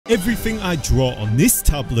everything I draw on this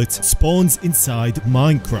tablet spawns inside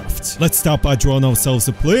Minecraft. Let's start by drawing ourselves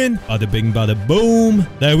a plane. Bada bing, bada boom.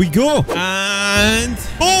 There we go. And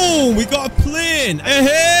boom, we got a plane.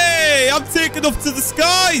 Hey, I'm taking off to the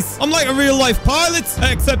skies. I'm like a real life pilot,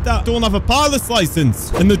 except that I don't have a pilot's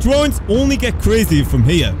license. And the drawings only get crazier from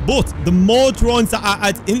here. But the more drawings that I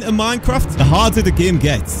add into Minecraft, the harder the game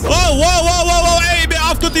gets. Whoa. Hey, man,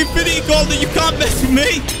 I've got the infinity gauntlet. You can't mess with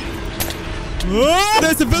me. Oh,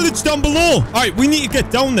 there's a village down below. All right, we need to get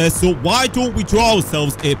down there. So why don't we draw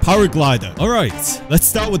ourselves a paraglider? All right, let's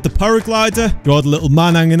start with the paraglider. Draw the little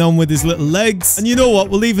man hanging on with his little legs. And you know what?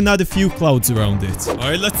 We'll even add a few clouds around it. All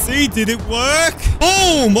right, let's see. Did it work?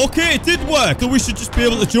 Boom. Okay, it did work. So we should just be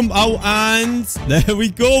able to jump out. And there we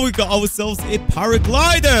go. We got ourselves a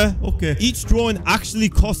paraglider. Okay. Each drawing actually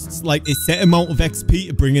costs like a set amount of XP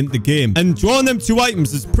to bring into the game. And drawing them 2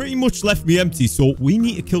 items has pretty much left me empty. So we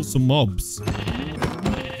need to kill some mobs.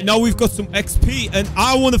 Now we've got some XP and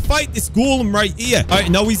I want to fight this golem right here. All right,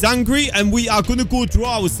 now he's angry and we are going to go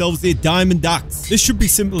draw ourselves a diamond axe. This should be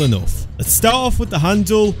simple enough. Let's start off with the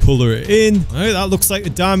handle, color it in. All right, that looks like a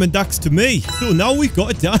diamond axe to me. So now we've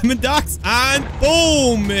got a diamond axe and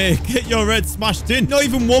boom, get your head smashed in. Not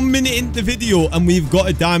even 1 minute into the video and we've got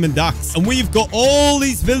a diamond axe. And we've got all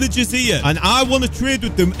these villagers here and I want to trade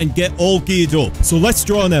with them and get all geared up. So let's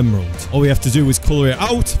draw an emerald. All we have to do is color it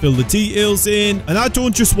out, fill the details in. And I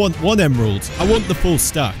don't just want 1 emerald. I want the full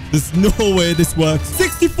stack. There's no way this works.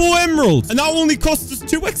 64 emeralds and that only costs us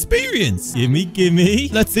 2 experience. Gimme.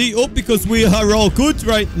 Let's eat up because we are all good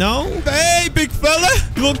right now. Hey, big fella.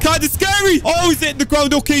 You look kind of scary. Oh, he's hitting the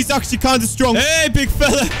ground. Okay, he's actually kind of strong. Hey, big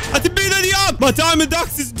fella. I didn't mean any harm. My diamond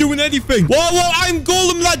axe isn't doing anything. Whoa, I'm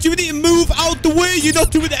golem, lad. You need to move out the way. You're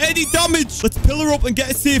not doing any damage. Let's pillar up and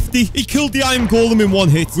get a safety. He killed the iron golem in 1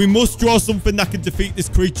 hit. We must draw something that can defeat this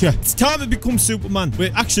creature. It's time to become Superman.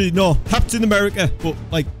 Wait, actually, no. Captain America, but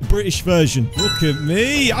like the British version. Look at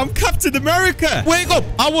me. I'm Captain America. Wake up.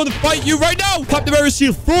 I want to fight you right now. Captain America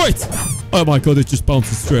shield. Throw it. Oh my god, it just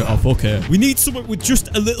bounces straight off. Okay. We need something with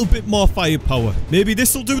just a little bit more firepower. Maybe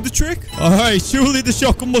this will do the trick? Alright, surely the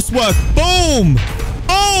shotgun must work. Boom!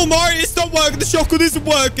 Oh, Mario, it's not working. The shotgun isn't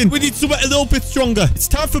working. We need something a little bit stronger. It's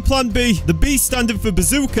time for plan B. The B standing for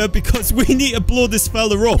bazooka because we need to blow this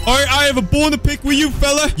fella up. All right, I have a bone to pick with you,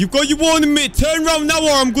 fella. You've got your warning, mate. Turn around now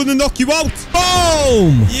or I'm going to knock you out.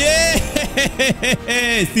 Boom! Yes!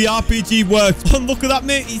 The RPG works. Oh, look at that,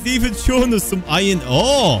 mate. He's even showing us some iron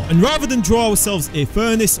ore. And rather than draw ourselves a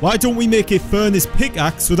furnace, why don't we make a furnace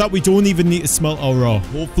pickaxe so that we don't even need to smelt our ore?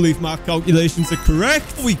 Hopefully, if my calculations are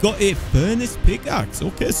correct, we got a furnace pickaxe.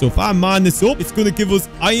 Okay, so if I mine this up, it's going to give us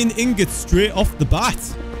iron ingots straight off the bat.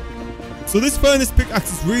 So this furnace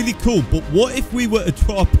pickaxe is really cool, but what if we were to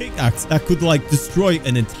draw a pickaxe that could like destroy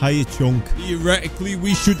an entire chunk? Theoretically,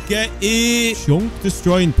 we should get a chunk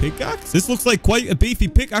destroying pickaxe. This looks like quite a beefy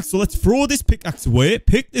pickaxe, so let's throw this pickaxe away,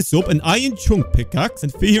 pick this up, an iron chunk pickaxe,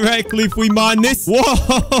 and theoretically, if we mine this,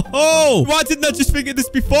 whoa! Why didn't I just think of this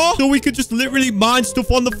before? So we could just literally mine stuff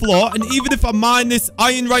on the floor, and even if I mine this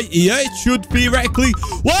iron right here, it should theoretically,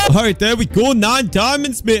 whoa! All right, there we go, 9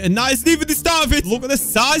 diamonds, mate, and that isn't even the start of it. Look at the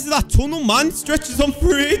size of that tunnel, man. Stretches on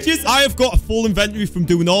for ages. I have got a full inventory from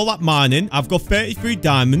doing all that mining. I've got 33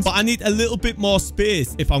 diamonds, but I need a little bit more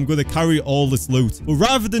space if I'm going to carry all this loot. But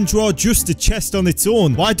rather than draw just a chest on its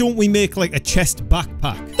own, why don't we make like a chest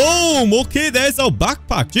backpack? Boom! Okay, there's our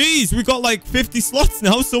backpack. Jeez, we got like 50 slots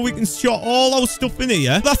now, so we can shove all our stuff in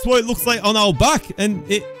here. That's what it looks like on our back, and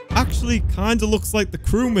it actually kind of looks like the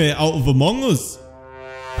crewmate out of Among Us.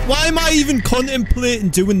 Why am I even contemplating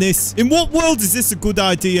doing this? In what world is this a good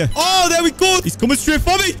idea? Oh, there we go. He's coming straight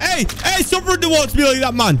for me. Hey, stop running towards me like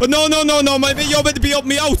that, man. But no, mate. You're meant to be helping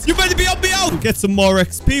me out. You're meant to be helping me out. We'll get some more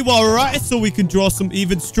XP while we're at it so we can draw some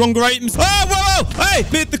even stronger items. Oh, whoa. Hey,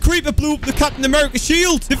 mate, the creeper blew up the Captain America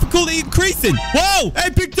shield. Difficulty increasing. Whoa. Hey,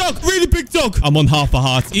 big dog. Really big dog. I'm on half a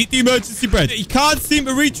heart. Eat the emergency bread. He can't seem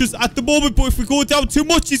to reach us at the moment, but if we go down too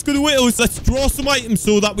much, he's going to hit us. Let's draw some items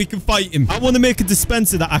so that we can fight him. I want to make a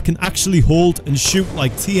dispenser that I can actually hold and shoot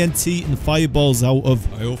like TNT and fireballs out of.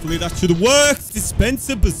 Hopefully that should have worked.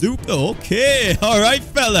 Dispenser bazooka. Okay. All right,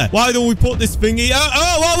 fella. Why don't we put this thingy out?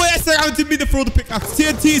 Oh, wait a second. I didn't mean to throw the pickaxe.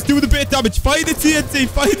 TNT is doing a bit of damage. Fire the TNT.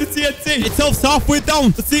 Fire the TNT. It's health almost halfway down.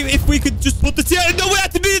 Let's see if we could just put the tier. No, we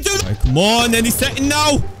have to be the dude. Right, come on. Any setting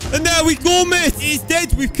now. And there we go, mate. He's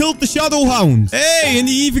dead. We've killed the Shadow Hound. Hey, and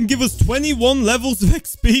he even give us 21 levels of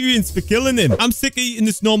experience for killing him. I'm sick of eating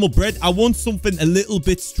this normal bread. I want something a little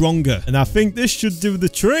bit stronger. And I think this should do the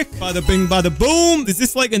trick. Bada bing, bada boom. Is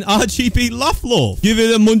this like an RGB Laff loaf? Give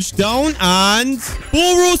it a munch down and 4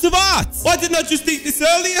 rows of hearts. Why didn't I just eat this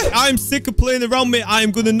earlier? I'm sick of playing around, mate. I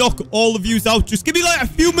am going to knock all of yous out. Just give me like a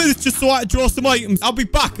few minutes just so I can draw some items. I'll be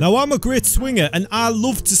back. Now, I'm a great swinger and I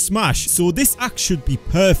love to smash. So this axe should be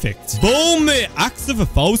perfect. Boom, mate. Axe of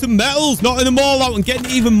 1,000 metals. Knocking them all out and getting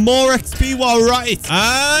even more XP while we're at it.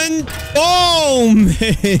 And boom,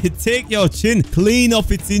 mate. Take your chin clean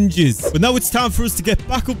off its hinges. But now it's time for us to get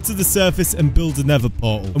back up to the surface and build a nether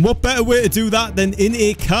portal. And what better way to do that than in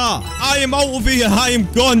a car? I am out of here. I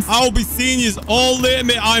am gone. I'll be seeing you all later,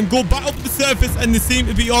 mate. I'm going back up the surface and they seem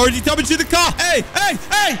to be already damaging the car. Hey, hey,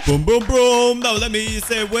 hey. Boom, boom, boom. Now let me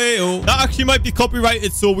say, wait, oh. That actually might be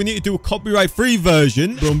copyrighted, so we need to do a copyright-free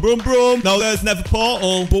version. Boom, boom, boom. Now there's nether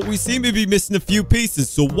portal, but we seem to be missing a few pieces,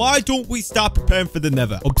 so why don't we start preparing for the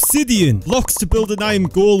nether? Obsidian, blocks to build an iron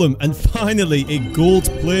golem, and finally a gold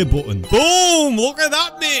play button. Boom! Look at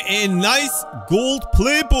that, mate. A nice gold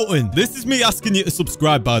play button. This is me asking you to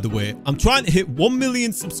subscribe, by the way. I'm trying to hit 1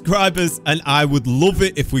 million subscribers, and I would love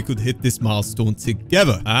it if we could hit this milestone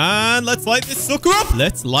together. And let's light this sucker up.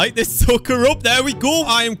 Let's light this sucker up. There we go.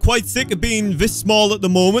 I am quite sick of being this small at the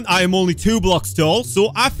moment. I am only 2 blocks tall,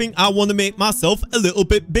 so I think I want to make myself a little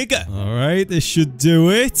bit bigger. All right, this should do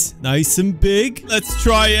it. Nice and big. Let's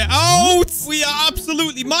try it out. We are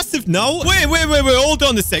absolutely massive now. Wait. Hold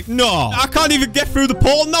on a sec. No, I can't even get through the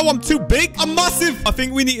portal now. I'm too big. I'm massive. I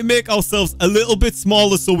think we need to make ourselves a little bit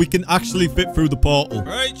smaller so we can actually fit through the portal. All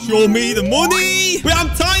right, show me the money. Wait, I'm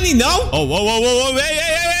tiny now. Oh, whoa.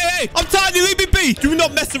 Hey. I'm tiny. Leave me be. Do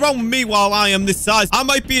not mess around with me while I am this size. I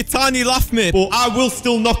might be a tiny Laff, mate, but I will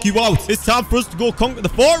still knock you out. It's time for us to go conquer the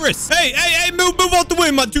forest. Hey, move out the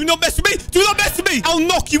way, man. Do not mess with me. Do not mess with me. I'll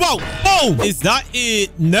knock you out. Boom. Is that a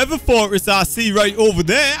nether fortress I see right over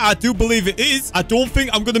there? I do believe it is. I don't think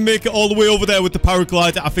I'm going to make it all the way over there with the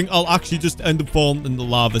paraglider. I think I'll actually just end up falling in the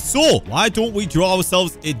lava. So, why don't we draw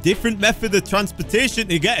ourselves a different method of transportation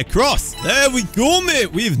to get across? There we go,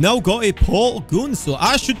 mate. We've now got a portal gun, so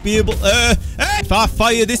I should be able to... if I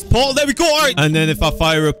fire this portal, there we go. All right. And then if I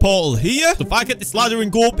fire a portal here, so if I get this ladder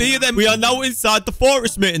and go up here, then we are now inside the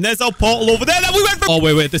forest, mate. And there's our portal over there that we went from. Oh,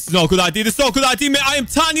 wait. This is not a good idea. This is not a good idea, mate. I am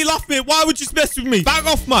tiny Laff, mate. Why would you mess with me? Back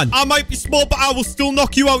off, man. I might be small, but I will still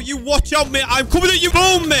knock you out. You watch out, mate. I'm coming at you.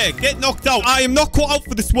 Boom, mate. Get knocked out. I am not cut out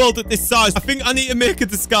for this world at this size. I think I need to make a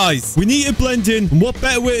disguise. We need to blend in. And what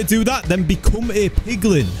better way to do that than become a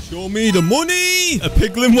piglin? Show me the money. A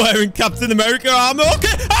piglin wearing Captain America armor.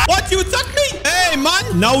 Okay. Why'd you attack me? Hey,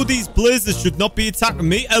 man. Now these blazers should not be attacking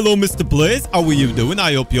me. Hello, Mr. Blaze. How are you doing?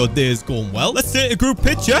 I hope your day is going well. Let's take a group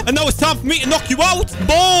picture. And now it's time for me to knock you out.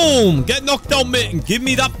 Boom. Get knocked out, mate. And give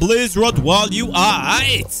me that blaze rod while you are at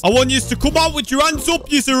it. I want you to come out with your hands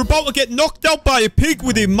up. You're about to get knocked out by a pig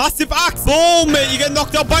with a massive axe. Boom, mate. You get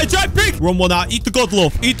knocked out by a giant pig. Run one out. Eat the god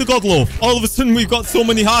loaf. Eat the god loaf. All of a sudden, we've got so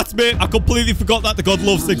many hearts, mate. I completely forgot that the god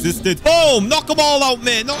loaves existed. Boom. Knock them all out,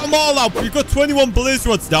 mate. Knock them all out. We've got 21 blaze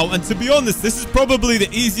rods now. And to be honest, this is probably the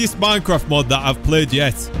easiest Minecraft mod that I've played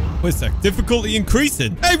yet. Wait a sec. Difficulty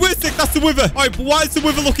increasing. Hey, wait a sec. That's the wither. All right, but why does the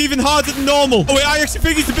wither look even harder than normal? Oh, wait. I actually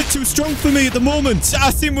think he's a bit too strong for me at the moment.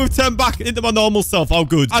 I seem to have turned back into my normal self. How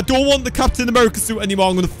good. I don't want the Captain America suit anymore.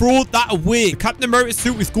 I'm going to throw that away. The Captain America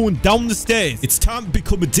suit is going down the stairs. It's time to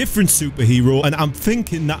become a different superhero, and I'm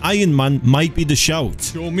thinking that Iron Man might be the shout.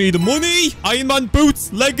 Show me the money. Iron Man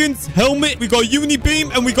boots, leggings, helmet. We got a uni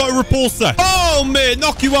beam, and we got a repulsor. Oh, mate.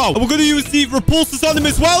 Knock you out. And we're going to use the repulsors on him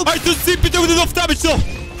as well. I doesn't seem to be doing enough damage, though.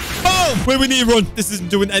 Boom! Wait, we need to run. This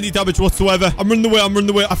isn't doing any damage whatsoever. I'm running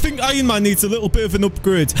away. I think Iron Man needs a little bit of an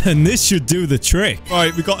upgrade. And this should do the trick. All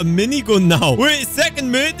right, we got a minigun now. Wait a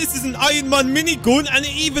second, mate. This is an Iron Man minigun, and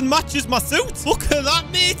it even matches my suit. Look at that,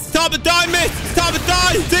 mate. It's time to die, mate. It's time to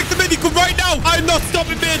die. Take the minigun right now. I'm not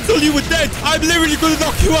stopping, mate, until you were dead. I'm literally going to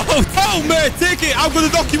knock you out. Oh, mate, take it. I'm going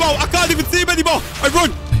to knock you out. I can't even see him anymore. I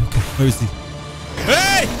run. Okay, where is he?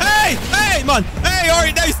 Hey, man. Hey, all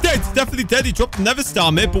right, now he's dead. He's definitely dead. He dropped the Nether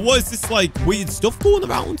Star, mate. But what is this, like, weird stuff going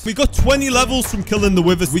around? We got 20 levels from killing the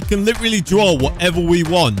withers. We can literally draw whatever we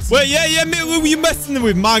want. Wait, yeah, mate. What were you messing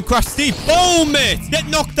with, Minecraft Steve? Boom, mate. Get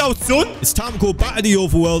knocked out, son. It's time to go back to the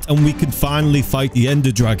overworld, and we can finally fight the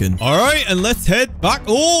Ender Dragon. All right, and let's head back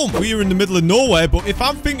home. We are in the middle of nowhere, but if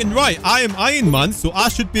I'm thinking right, I am Iron Man, so I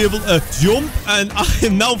should be able to jump, and I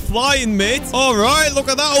am now flying, mate. All right, look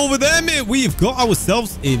at that over there, mate. We've got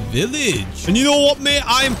ourselves a village. village. And you know what, mate?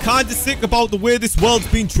 I am kind of sick about the way this world's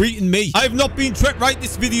been treating me. I have not been treated right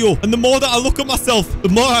this video. And the more that I look at myself, the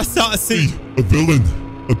more I start to see a villain.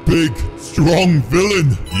 A big, strong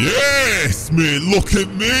villain. Yes, mate, look at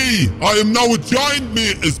me. I am now a giant,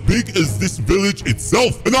 mate, as big as this village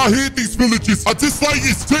itself. And I hate these villages. I dislike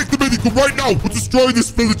it. Take the minigun right now. We'll destroy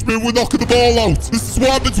this village, mate. We're knocking them all out. This is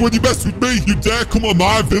what happens when you mess with me. You dare come to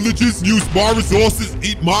my villages, use my resources,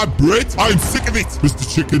 eat my bread. I am sick of it. Mr.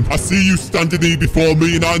 Chicken, I see you standing here before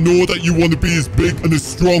me, and I know that you want to be as big and as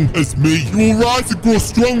strong as me. You will rise and grow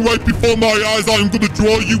strong right before my eyes. I am going to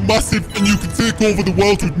draw you massive, and you can take over the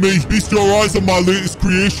world with me. Feast your eyes on my latest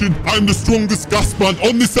creation. I'm the strongest gas man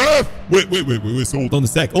on this earth. Wait, so hold on a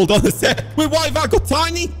sec. Wait, why have I got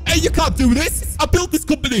tiny? Hey, you can't do this. I built this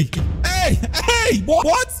company. Hey,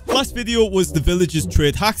 what? Last video was the villagers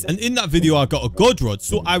trade hacks, and in that video I got a god rod.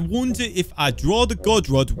 So I wonder if I draw the god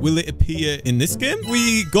rod, will it appear in this game?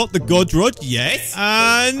 We got the god rod, yes.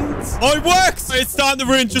 And oh, it works. It's starting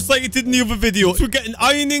to rain just like it did in the other video. So we're getting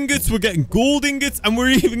iron ingots, we're getting gold ingots, and we're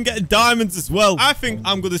even getting diamonds as well. I think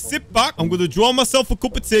I'm going to sit back, I'm going to draw myself a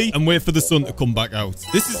cup of tea and wait for the sun to come back out.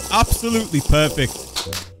 This is absolutely perfect.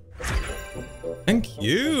 Thank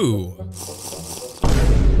you.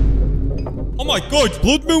 Oh my god,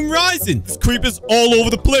 blood moon rising. There's creepers all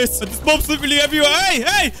over the place. And there's mobs literally everywhere.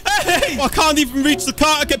 Hey. I can't even reach the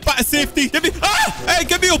car to get back to safety. Get me. Hey,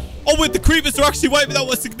 get me up. Oh, wait, the creepers are actually wiping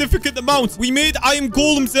out a significant amount. We made iron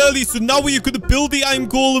golems earlier, so now we are going to build the iron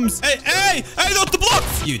golems. Hey, not the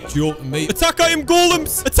blocks. You joking me. Attack iron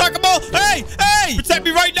golems. Attack them all. Hey. Protect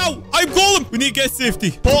me right now. Iron golem. We need to get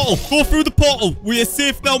safety. Portal. Go through the portal. We are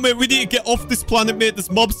safe now, mate. We need to get off this planet, mate.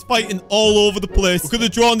 There's mobs fighting all over the place. We're going to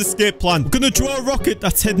draw an escape plan. We're going to draw a rocket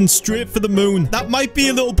that's heading straight for the moon. That might be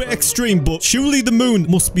a little bit extreme, but surely the moon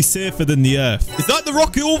must be safer than the Earth. Is that the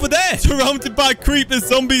rocket over there? Surrounded by creepers,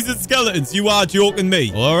 zombies, and skeletons. You are joking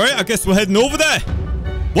me. All right, I guess we're heading over there.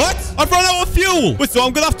 What? I've run out of fuel. Wait, so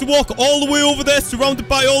I'm going to have to walk all the way over there surrounded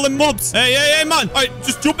by all them mobs. Hey, man. All right,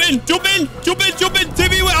 just jump in. TV,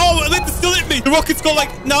 oh, it still hit me. The rocket's got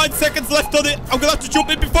like 9 seconds left on it. I'm going to have to jump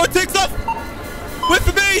in before it takes off. Wait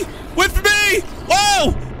for me.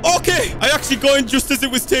 Whoa. Okay, I actually got in just as it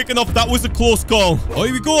was taking off. That was a close call. Oh,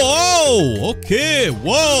 here we go. Oh, okay.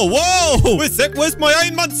 Whoa. Wait a sec. Where's my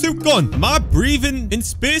Iron Man suit gone? Am I breathing in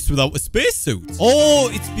space without a spacesuit? Oh,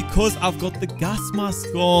 it's because I've got the gas mask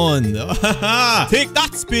on. Take that,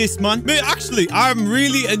 spaceman. Mate, actually, I'm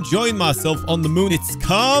really enjoying myself on the moon. It's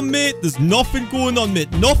calm, mate. There's nothing going on,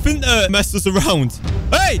 mate. Nothing to mess us around.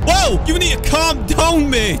 Hey, whoa. You need to calm down,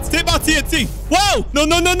 mate. Take my TNT. Whoa. No.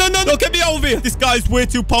 Get me out of here. This guy's way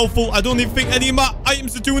too powerful. I don't even think any of my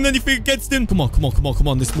items are doing anything against him. Come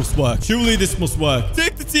on. This must work. Surely this must work.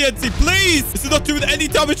 Take the TNT, please. This is not doing any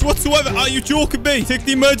damage whatsoever. Are you joking me? Take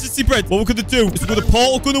the emergency bread. What we're going to do is we're going to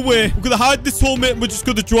portal gun away. We're going to hide this hole, mate, and we're just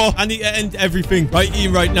going to draw. I need to end everything right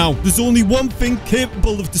here, right now. There's only one thing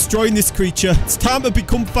capable of destroying this creature. It's time to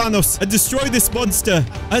become Thanos and destroy this monster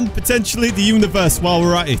and potentially the universe while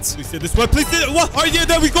we're at it. Please say this word. Please say that. What? Oh, yeah,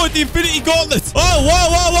 there we go. The Infinity Gauntlet. Oh,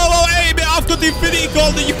 whoa. Hey, mate, I've got the Infinity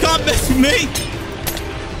Gauntlet. You can't mess with me.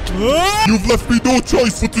 You've left me no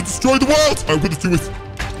choice but to destroy the world. I'm going to do it.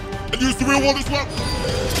 And use the real one as well.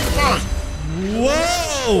 Fine.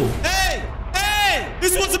 Whoa. Hey.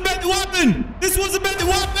 This wasn't meant to happen.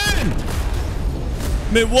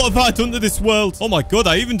 Mate, what have I done to this world? Oh my god,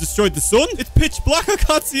 I even destroyed the sun. It's pitch black. I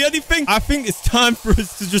can't see anything. I think it's time for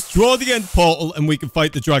us to just draw the end portal and we can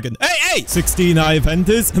fight the dragon. Hey! 16 eye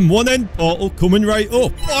vendors and one end portal coming right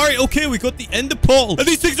up. All right, okay, we got the end of portal. And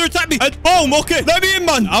these things are attacking me. And boom, okay. Let me in,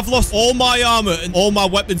 man. I've lost all my armor and all my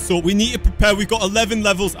weapons, so we need to prepare. We've got 11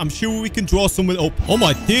 levels. I'm sure we can draw someone up. Oh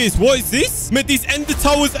my days, what is this? Mate, these ender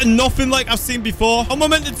towers are nothing like I've seen before. How am I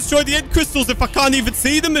meant to destroy the end crystals if I can't even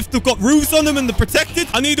see them? If they've got roofs on them and they're protected?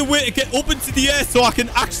 I need a way to get up into the air so I can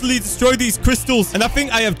actually destroy these crystals. And I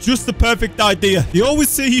think I have just the perfect idea. They always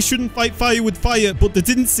say you shouldn't fight fire with fire, but they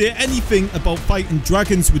didn't say anything about fighting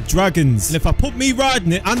dragons with dragons. And if I put me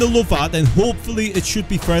riding it and a lover, then hopefully it should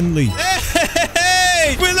be friendly.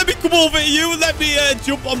 Hey! Wait, let me come over to you. Let me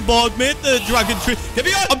jump on board, mate. The dragon tree. Get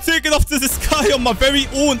me on. I'm taking off to the sky on my very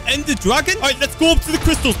own ender dragon. All right, let's go up to the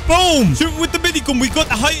crystals. Boom. Shoot with the minigun. We got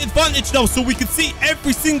the height advantage now, so we can see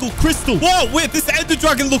every single crystal. Whoa, wait. This ender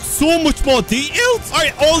dragon looks so much more detailed. All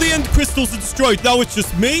right, all the end crystals are destroyed. Now it's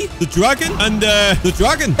just me, the dragon, and the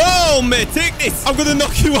dragon. Oh, mate, take this. I'm going to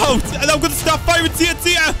knock you out, and I'm going to start firing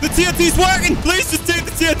TNT. The TNT's working. Please just take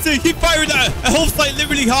the TNT. Keep firing at her. Her health's like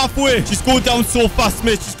literally halfway. She's going down so fast,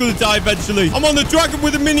 mate. She's going to die eventually. I'm on the dragon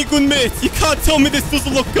with a minigun, mate. You can't tell me this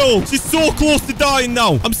doesn't look cool. She's so close to dying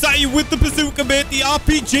now. I'm sat here with the bazooka, mate. The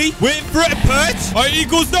RPG. Waiting for it to perch. All right, here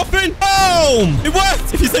goes nothing. Boom. It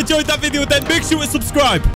worked. If you enjoyed that video, then make sure to subscribe.